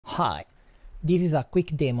Hi, this is a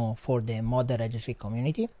quick demo for the Model Registry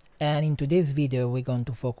community, and in today's video we're going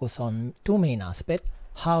to focus on two main aspects: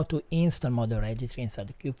 how to install Model Registry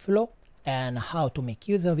inside Kubeflow and how to make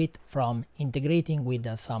use of it from integrating with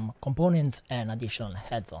some components and additional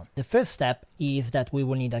heads-on. The first step is that we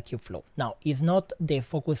will need a Kubeflow. Now, it's not the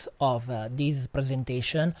focus of this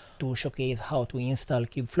presentation to showcase how to install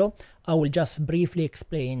Kubeflow. I will just briefly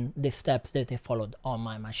explain the steps that I followed on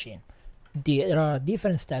my machine. There are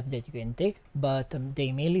different steps that you can take, but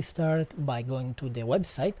they mainly start by going to the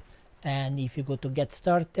website, and if you go to get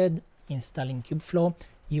started installing Kubeflow,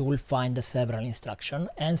 you will find several instructions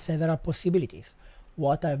and several possibilities.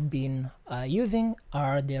 What I've been using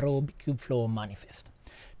are the raw Kubeflow manifest.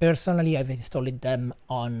 Personally, I've installed them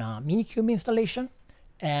on Minikube installation,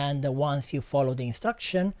 and once you follow the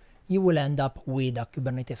instruction, you will end up with a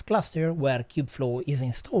Kubernetes cluster where Kubeflow is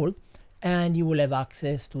installed, and you will have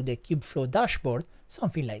access to the Kubeflow dashboard,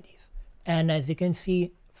 something like this. And as you can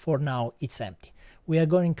see, for now it's empty. We are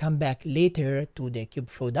going to come back later to the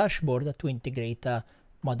Kubeflow dashboard to integrate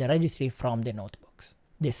Model Registry from the notebooks.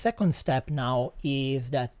 The second step now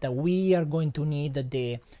is that we are going to need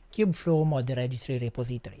the Kubeflow Model Registry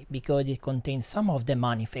repository because it contains some of the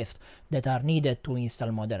manifests that are needed to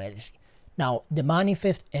install Model Registry. Now, the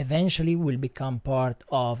manifest eventually will become part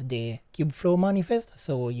of the Kubeflow manifest,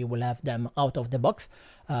 so you will have them out of the box,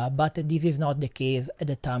 but this is not the case at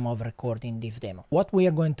the time of recording this demo. What we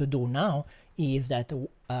are going to do now is that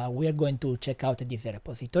we are going to check out this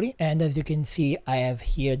repository, and as you can see, I have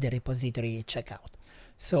here the repository checkout.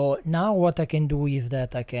 So now what I can do is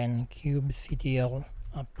that I can kubectl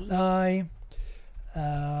apply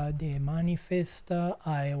the manifest.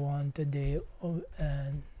 I want the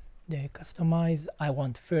customize. I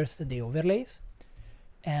want first the overlays,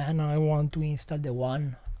 and I want to install the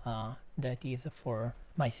one that is for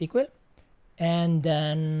MySQL, and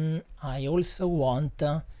then I also want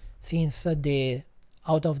since the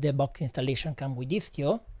out-of-the-box installation comes with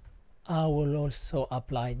Istio, I will also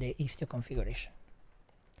apply the Istio configuration.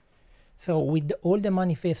 So with all the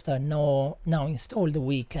manifests now installed,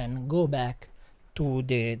 we can go back to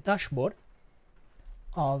the dashboard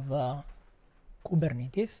of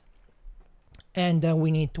Kubernetes, and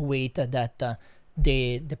we need to wait that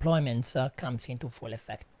the deployments comes into full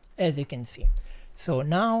effect, as you can see. So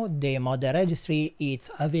now the Model Registry is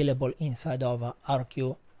available inside of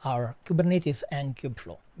our Kubernetes and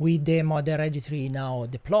Kubeflow. With the Model Registry now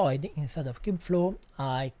deployed inside of Kubeflow,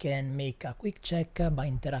 I can make a quick check by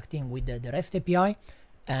interacting with the REST API,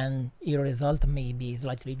 and your result may be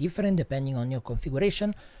slightly different depending on your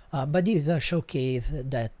configuration, but this is a showcase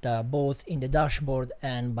that both in the dashboard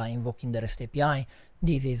and by invoking the REST API,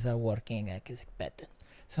 this is working as expected.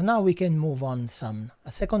 So now we can move on some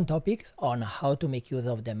second topics on how to make use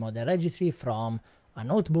of the Model Registry from a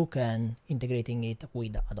notebook and integrating it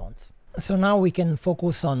with add-ons. So now we can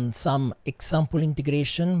focus on some example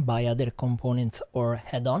integration by other components or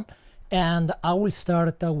head-on, and I will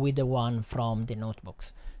start with the one from the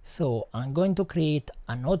notebooks. So I'm going to create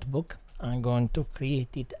a notebook. I'm going to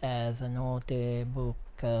create it as a notebook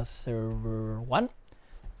server 1.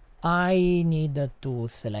 I need to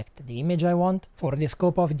select the image I want. For the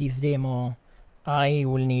scope of this demo, I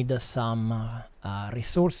will need some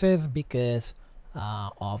resources because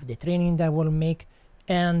of the training that I will make,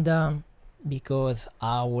 and because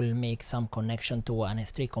I will make some connection to an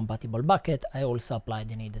S3 compatible bucket, I also apply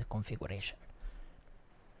the needed configuration.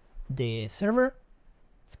 The server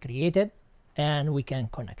is created and we can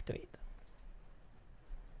connect to it.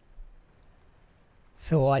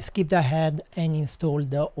 So I skipped ahead and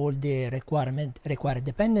installed all the required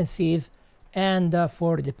dependencies, and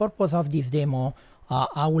for the purpose of this demo,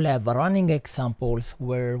 I will have running examples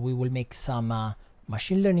where we will make some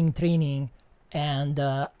machine learning training, and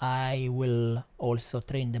I will also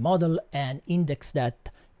train the model and index that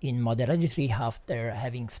in Model Registry after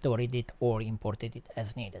having stored it or imported it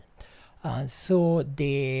as needed. So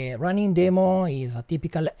the running demo is a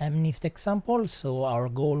typical MNIST example. So our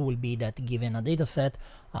goal will be that given a data set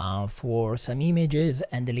for some images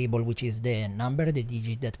and the label, which is the number, the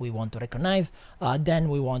digit that we want to recognize, then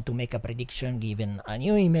we want to make a prediction given a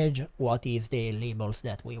new image, what is the labels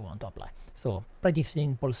that we want to apply. So pretty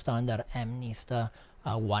simple standard MNIST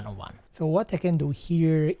 101. So what I can do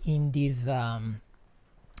here in this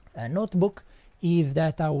notebook is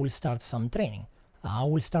that I will start some training.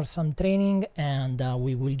 And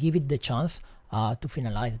we will give it the chance to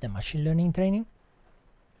finalize the machine learning training.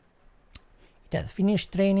 It has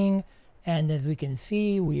finished training, and as we can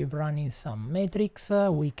see, we're running some metrics.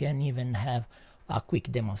 We can even have a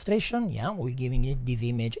quick demonstration. Yeah, we're giving it this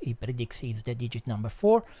image. It predicts is the digit number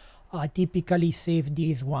 4. I typically save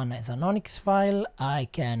this one as an Onyx file. I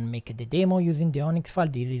can make the demo using the Onyx file.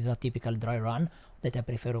 This is a typical dry run that I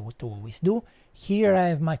prefer to always do. Here I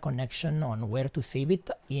have my connection on where to save it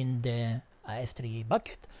in the S3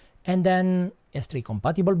 bucket, and then S3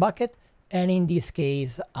 compatible bucket. And in this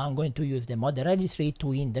case, I'm going to use the model registry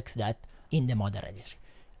to index that in the model registry.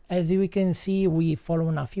 As we can see, we follow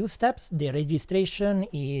a few steps. The registration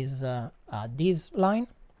is this line,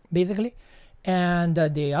 basically. And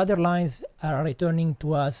the other lines are returning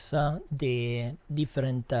to us the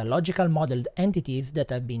different logical modeled entities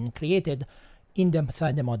that have been created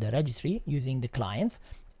inside the model registry using the clients,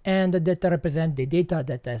 and that represent the data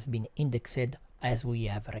that has been indexed as we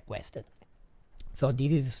have requested. So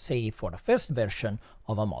this is, say, for the first version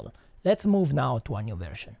of a model. Let's move now to a new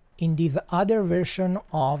version. In this other version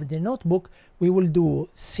of the notebook, we will do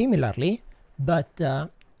similarly, but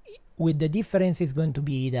with the difference is going to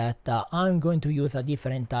be that I'm going to use a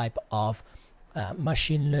different type of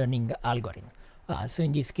machine learning algorithm. So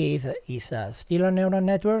in this case, it's still a neural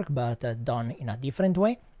network, but done in a different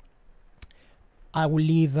way. I will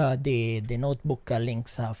leave the notebook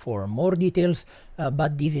links for more details,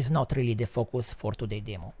 but this is not really the focus for today's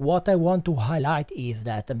demo. What I want to highlight is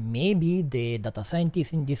that maybe the data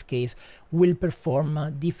scientist in this case will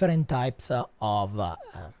perform different types of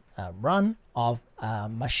run of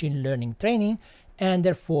machine learning training, and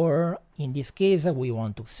therefore in this case we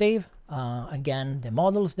want to save again the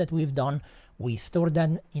models that we've done. We store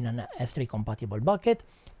them in an S3 compatible bucket,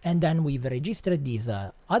 and then we've registered this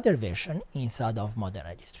other version inside of model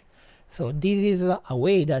registry. So this is a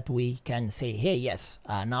way that we can say, hey, yes,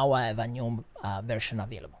 now I have a new version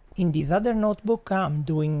available. In this other notebook, I'm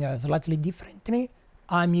doing slightly differently.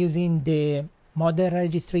 I'm using the model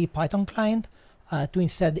registry Python client to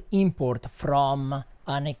instead import from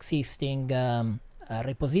an existing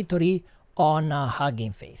repository on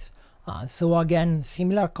Hugging Face. So again,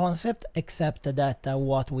 similar concept, except that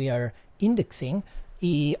what we are indexing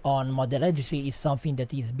on model registry is something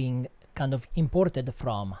that is being kind of imported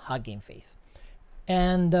from Hugging Face.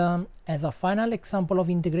 And as a final example of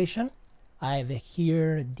integration, I have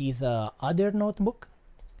here this other notebook,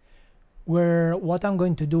 where what I'm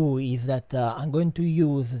going to do is that I'm going to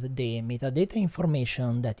use the metadata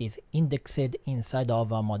information that is indexed inside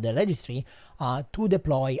of a model registry to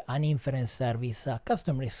deploy an inference service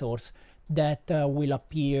custom resource that will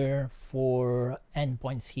appear for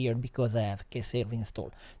endpoints here because I have Kserve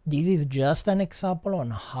installed. This is just an example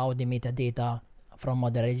on how the metadata from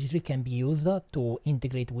model registry can be used to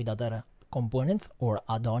integrate with other components or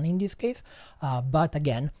add-on in this case, but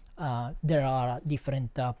again, there are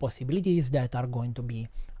different possibilities that are going to be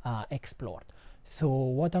explored. So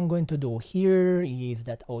what I'm going to do here is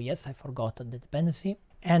that, oh yes, I forgot the dependency.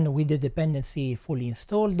 And with the dependency fully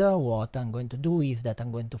installed, what I'm going to do is that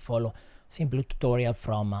I'm going to follow simple tutorial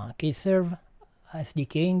from Kserve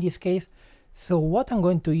SDK in this case. So what I'm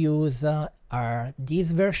going to use are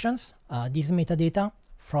these versions, these metadata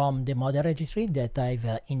from the model registry that I've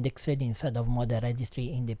indexed inside of model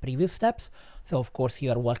registry in the previous steps. So of course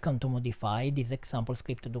you are welcome to modify this example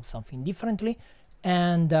script to do something differently.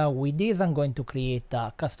 And with this I'm going to create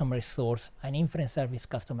a custom resource, an inference service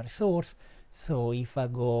custom resource. So if I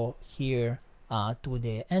go here to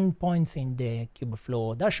the endpoints in the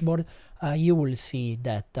Kubeflow dashboard, you will see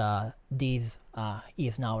that this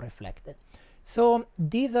is now reflected. So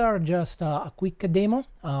these are just a quick demo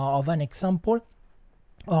of an example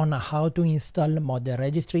on how to install model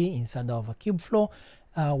registry inside of Kubeflow.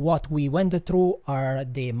 What we went through are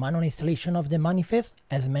the manual installation of the manifest.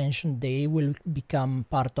 As mentioned, they will become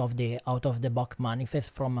part of the out-of-the-box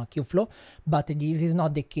manifest from Kubeflow, but this is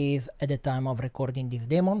not the case at the time of recording this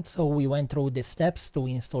demo. So we went through the steps to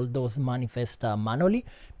install those manifests manually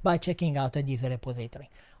by checking out this repository.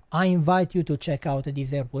 I invite you to check out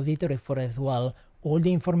this repository for as well all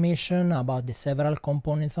the information about the several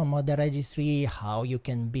components of model registry, how you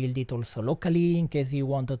can build it also locally in case you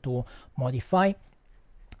wanted to modify.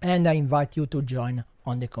 And I invite you to join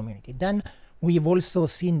on the community. Then we've also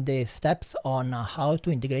seen the steps on how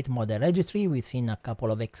to integrate model registry. We've seen a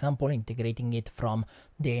couple of examples integrating it from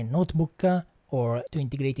the notebook or to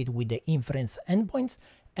integrate it with the inference endpoints.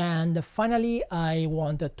 And finally, I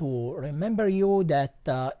wanted to remember you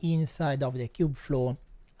that inside of the Kubeflow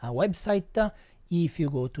website, if you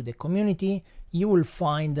go to the community, you will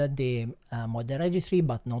find the model registry,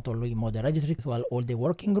 but not only model registry, as well all the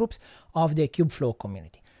working groups of the Kubeflow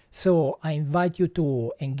community. So I invite you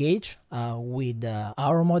to engage with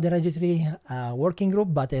our model registry working group,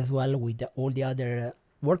 but as well with all the other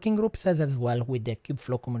working groups, as well with the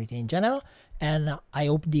Kubeflow community in general. And I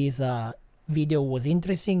hope this video was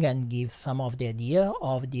interesting and gives some of the idea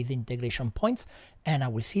of these integration points, and I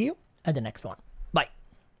will see you at the next one.